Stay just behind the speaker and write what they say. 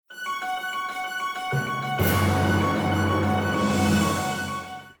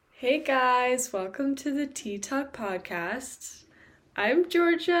Hey guys, welcome to the Tea Talk podcast. I'm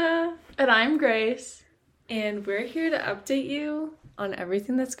Georgia. And I'm Grace. And we're here to update you on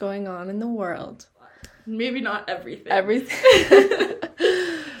everything that's going on in the world. Maybe not everything. Everything.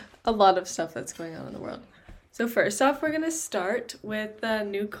 A lot of stuff that's going on in the world. So first off, we're going to start with the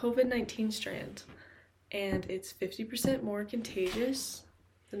new COVID-19 strand. And it's 50% more contagious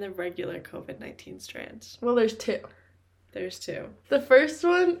than the regular COVID-19 strands. Well, there's two. There's two. The first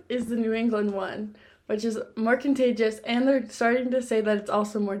one is the New England one, which is more contagious, and they're starting to say that it's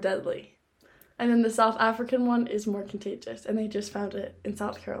also more deadly. And then the South African one is more contagious, and they just found it in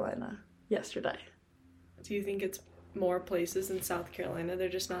South Carolina yesterday. Do you think it's more places in South Carolina? They're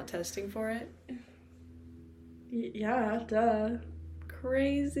just not testing for it? Yeah, duh.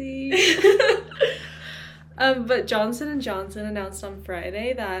 Crazy. But Johnson & Johnson announced on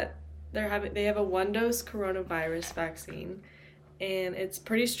Friday that they have a one-dose coronavirus vaccine, and it's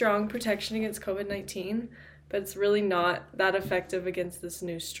pretty strong protection against COVID-19, but it's really not that effective against this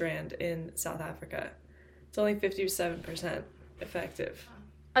new strand in South Africa. It's only 57% effective.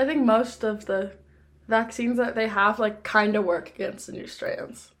 I think most of the vaccines that they have, kind of work against the new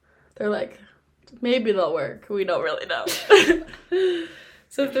strands. They're maybe they'll work. We don't really know.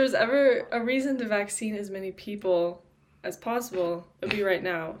 So if there's ever a reason to vaccine as many people as possible, it would be right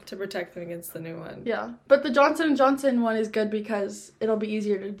now to protect them against the new one. Yeah, but the Johnson & Johnson one is good because it'll be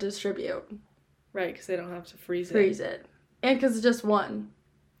easier to distribute. Right, because they don't have to freeze it. And because it's just one.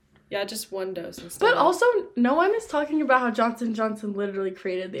 Yeah, just one dose instead. But also, no one is talking about how Johnson & Johnson literally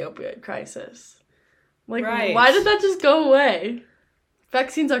created the opioid crisis. Right. Why did that just go away?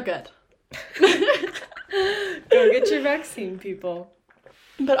 Vaccines are good. Go get your vaccine, people.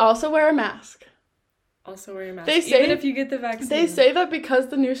 But also wear a mask. Also wear your mask, even if you get the vaccine. They say that because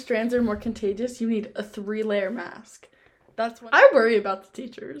the new strands are more contagious, you need a 3-layer mask. That's what I worry about the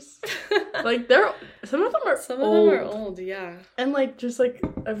teachers. Some of them are old, yeah. And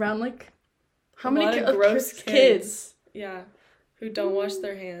around how a many lot of gross kids. Yeah. Who don't wash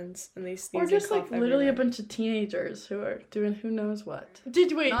their hands and they sneeze. Or just literally a bunch of teenagers who are doing who knows what.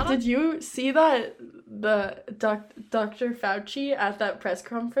 Did you see that the Dr. Fauci at that press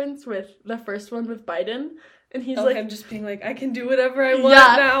conference with the first one with Biden? And he's him just being I can do whatever I want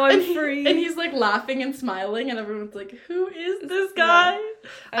now, I'm free. And he's laughing and smiling and everyone's who is this guy? Yeah.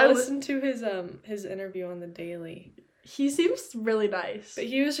 I listened to his interview on the Daily. He seems really nice. But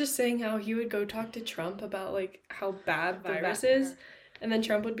he was just saying how he would go talk to Trump about, how bad the virus is. And then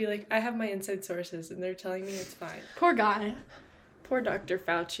Trump would be I have my inside sources, and they're telling me it's fine. Poor guy. Poor Dr.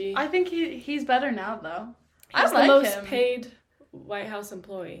 Fauci. I think he's better now, though. He's the most paid White House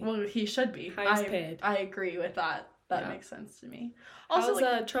employee. Well, he should be. Highest paid. I agree with that. That makes sense to me. Also,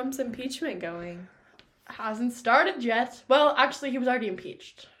 how's Trump's impeachment going? Hasn't started yet. Well, actually, he was already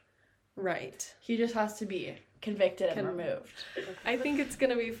impeached. Right. He just has to be convicted and removed. I think it's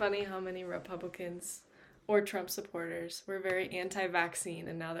going to be funny how many Republicans or Trump supporters were very anti-vaccine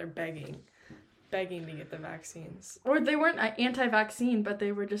and now they're begging to get the vaccines. Or they weren't anti-vaccine, but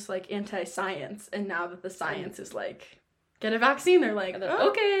they were just anti-science, and now that the science is get a vaccine, they're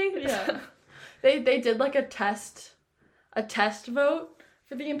okay. Yeah. They did a test vote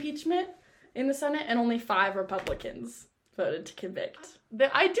for the impeachment in the Senate, and only 5 Republicans voted to convict.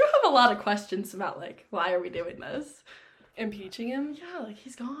 I do have a lot of questions about, why are we doing this? Impeaching him? Yeah,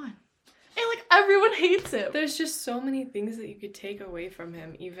 he's gone. And, everyone hates him. There's just so many things that you could take away from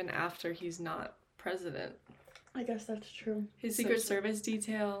him even after he's not president. I guess that's true. His Secret Service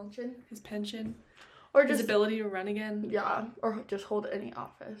detail, his pension, or just his ability to run again. Yeah, or just hold any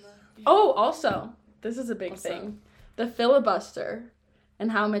office. Oh, also, this is a big thing. The filibuster.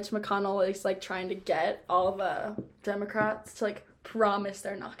 And how Mitch McConnell is, trying to get all the Democrats to, promise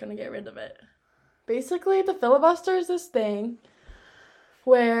they're not going to get rid of it. Basically, the filibuster is this thing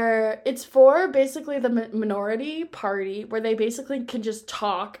where it's for basically the minority party, where they basically can just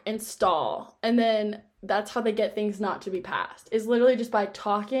talk and stall. And then that's how they get things not to be passed, is literally just by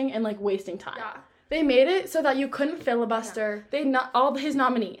talking and, wasting time. Yeah. They made it so that you couldn't filibuster all his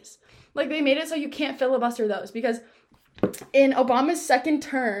nominees. They made it so you can't filibuster those, because in Obama's second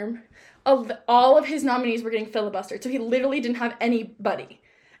term, all of his nominees were getting filibustered. So he literally didn't have anybody.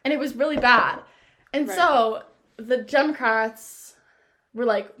 And it was really bad. And so the Democrats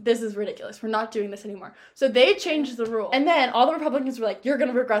were this is ridiculous. We're not doing this anymore. So they changed the rule. And then all the Republicans were you're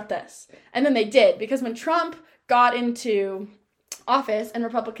going to regret this. And then they did. Because when Trump got into office and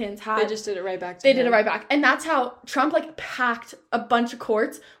Republicans had... They just did it right back to They did it right back. And that's how Trump, packed a bunch of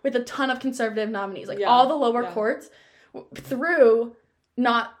courts with a ton of conservative nominees. All the lower courts... through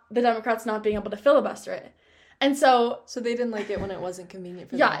the Democrats not being able to filibuster it. And so they didn't like it when it wasn't convenient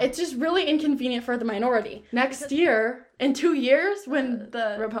for them. Yeah, it's just really inconvenient for the minority. Next year, in 2 years, when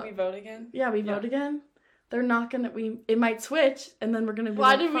we vote again? Yeah, we vote again. They're not gonna, it might switch, and then we're gonna be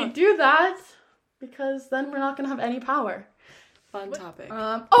Why did we do that? Because then we're not gonna have any power. Fun topic.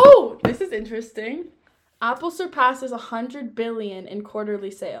 This is interesting. Apple surpasses $100 billion in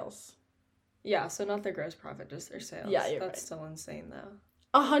quarterly sales. Yeah, so not their gross profit, just their sales. Yeah, you're That's right. still insane, though.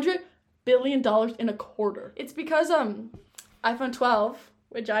 $100 billion in a quarter. It's because iPhone 12,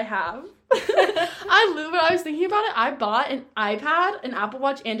 which I have. I was thinking about it. I bought an iPad, an Apple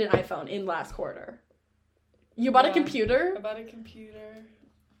Watch, and an iPhone in last quarter. You bought a computer? I bought a computer.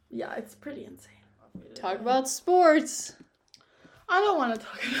 Yeah, it's pretty insane. Talk about sports. I don't want to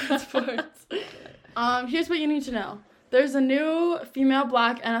talk about sports. Here's what you need to know. There's a new female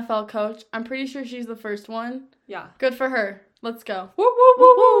black NFL coach. I'm pretty sure she's the first one. Yeah. Good for her. Let's go. Woo, woo,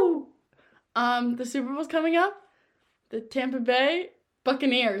 woo, woo. The Super Bowl's coming up. The Tampa Bay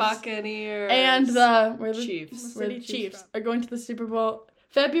Buccaneers. And the Chiefs. The Chiefs are going to the Super Bowl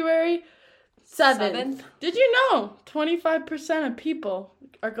February 7th. Did you know 25% of people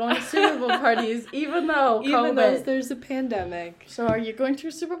are going to Super Bowl parties even though there's a pandemic? So are you going to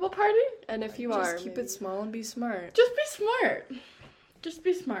a Super Bowl party? And if you are, keep it small and be smart. Just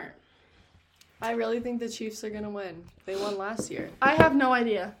be smart. I really think the Chiefs are going to win. They won last year. I have no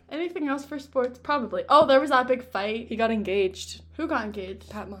idea. Anything else for sports? Probably. Oh, there was that big fight. He got engaged. Who got engaged?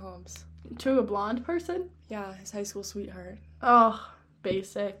 Pat Mahomes. To a blonde person? Yeah, his high school sweetheart. Oh,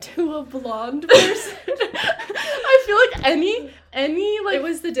 basic. To a blonde person? I feel like any It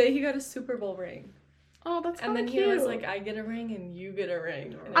was the day he got a Super Bowl ring. Oh, that's kind of cute. And then he was like, I get a ring and you get a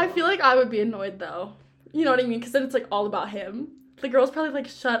ring. I feel like I would be annoyed though. You know what I mean? Because then it's like all about him. The girl's probably like,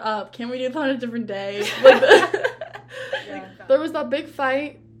 shut up. Can't we do this on a different day? Like, there was that big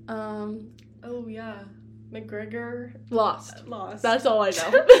fight. Oh, yeah. McGregor lost. That's all I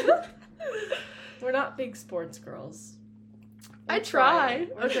know. We're not big sports girls. I try.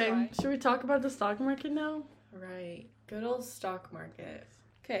 Okay, should we talk about the stock market now? Right. Good old stock market.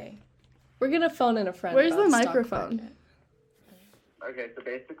 Okay. We're going to phone in a friend. Where's the microphone? Okay, so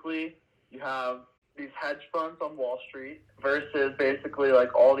basically you have these hedge funds on Wall Street versus basically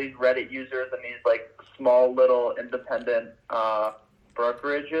like all these Reddit users and these like small little independent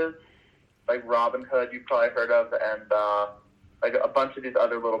brokerages like Robinhood you've probably heard of and like a bunch of these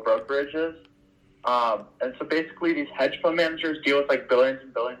other little brokerages. And so basically these hedge fund managers deal with like billions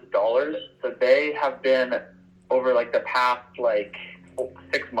and billions of dollars. So they have been over like the past like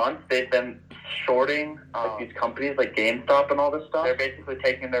 6 months, they've been shorting like these companies like GameStop and all this stuff. They're basically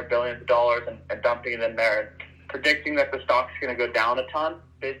taking their billions of dollars and dumping it in there and predicting that the stock's going to go down a ton.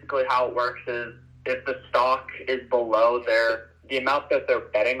 Basically how it works is if the stock is below the amount that they're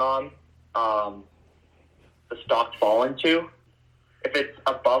betting on the stock's falling to, if it's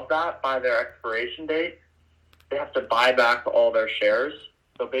above that by their expiration date, they have to buy back all their shares.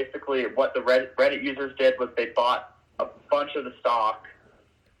 So basically what the Reddit users did was they bought a bunch of the stock,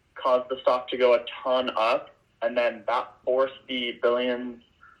 caused the stock to go a ton up, and then that forced the billionaires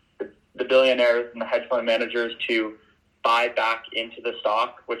and the hedge fund managers to buy back into the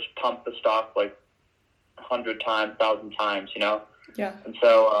stock, which pumped the stock like 100 times, 1,000 times, you know? Yeah. And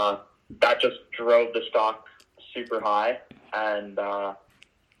so that just drove the stock super high, and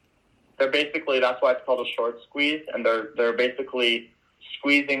they're basically, that's why it's called a short squeeze, and they're basically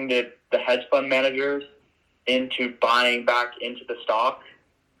squeezing the hedge fund managers into buying back into the stock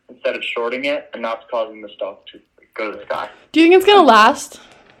instead of shorting it, and that's causing the stock to go to the sky. Do you think it's gonna last?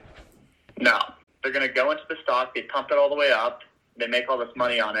 No. They're going to go into the stock, they pump it all the way up, they make all this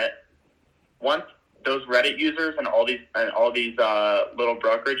money on it. Once those Reddit users and all these little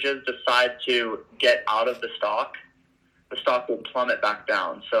brokerages decide to get out of the stock will plummet back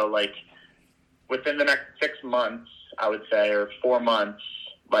down. So, like, within the next 6 months, I would say, or 4 months,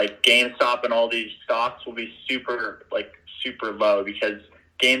 like, GameStop and all these stocks will be super low because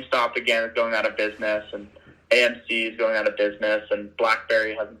GameStop, again, is going out of business, and AMC is going out of business, and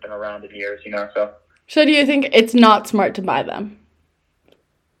BlackBerry hasn't been around in years, you know, so. So do you think it's not smart to buy them?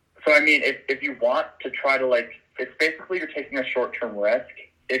 So, I mean, if you want to try to, like, it's basically you're taking a short-term risk.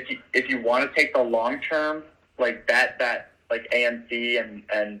 If you want to take the long-term, like, bet that, like, AMC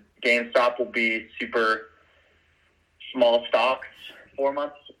and GameStop will be super small stocks 4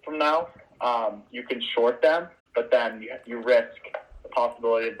 months from now, you can short them, but then you risk the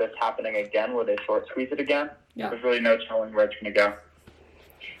possibility of this happening again where they short squeeze it again. Yeah. There's really no telling where it's going to go.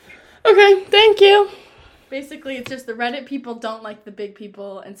 Okay, thank you. Basically, it's just the Reddit people don't like the big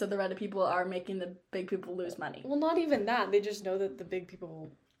people, and so the Reddit people are making the big people lose money. Well, not even that. They just know that the big people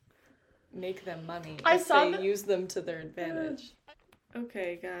will make them money. I if saw they that- use them to their advantage.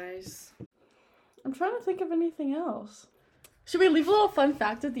 Okay, guys. I'm trying to think of anything else. Should we leave a little fun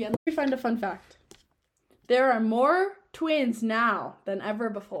fact at the end? Let me find a fun fact. There are more twins now than ever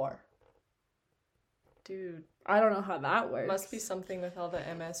before. Dude. I don't know how that works. Must be something with all the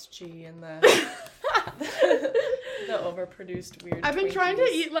MSG and the the overproduced weird I've been Twinkies. trying to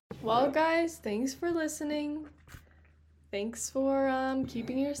eat like... Well, guys, thanks for listening. Thanks for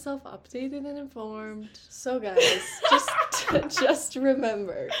keeping yourself updated and informed. So, guys, just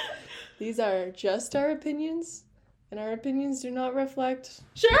remember, these are just our opinions, and our opinions do not reflect...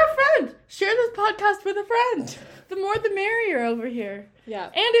 Share a friend! Share this podcast with a friend! The more the merrier over here. Yeah.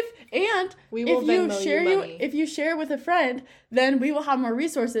 And we will Venmo you money. If you share with a friend, then we will have more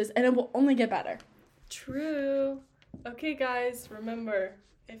resources and it will only get better. True. Okay, guys, remember,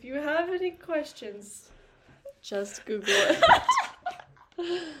 if you have any questions, just Google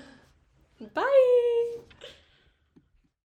it. Bye!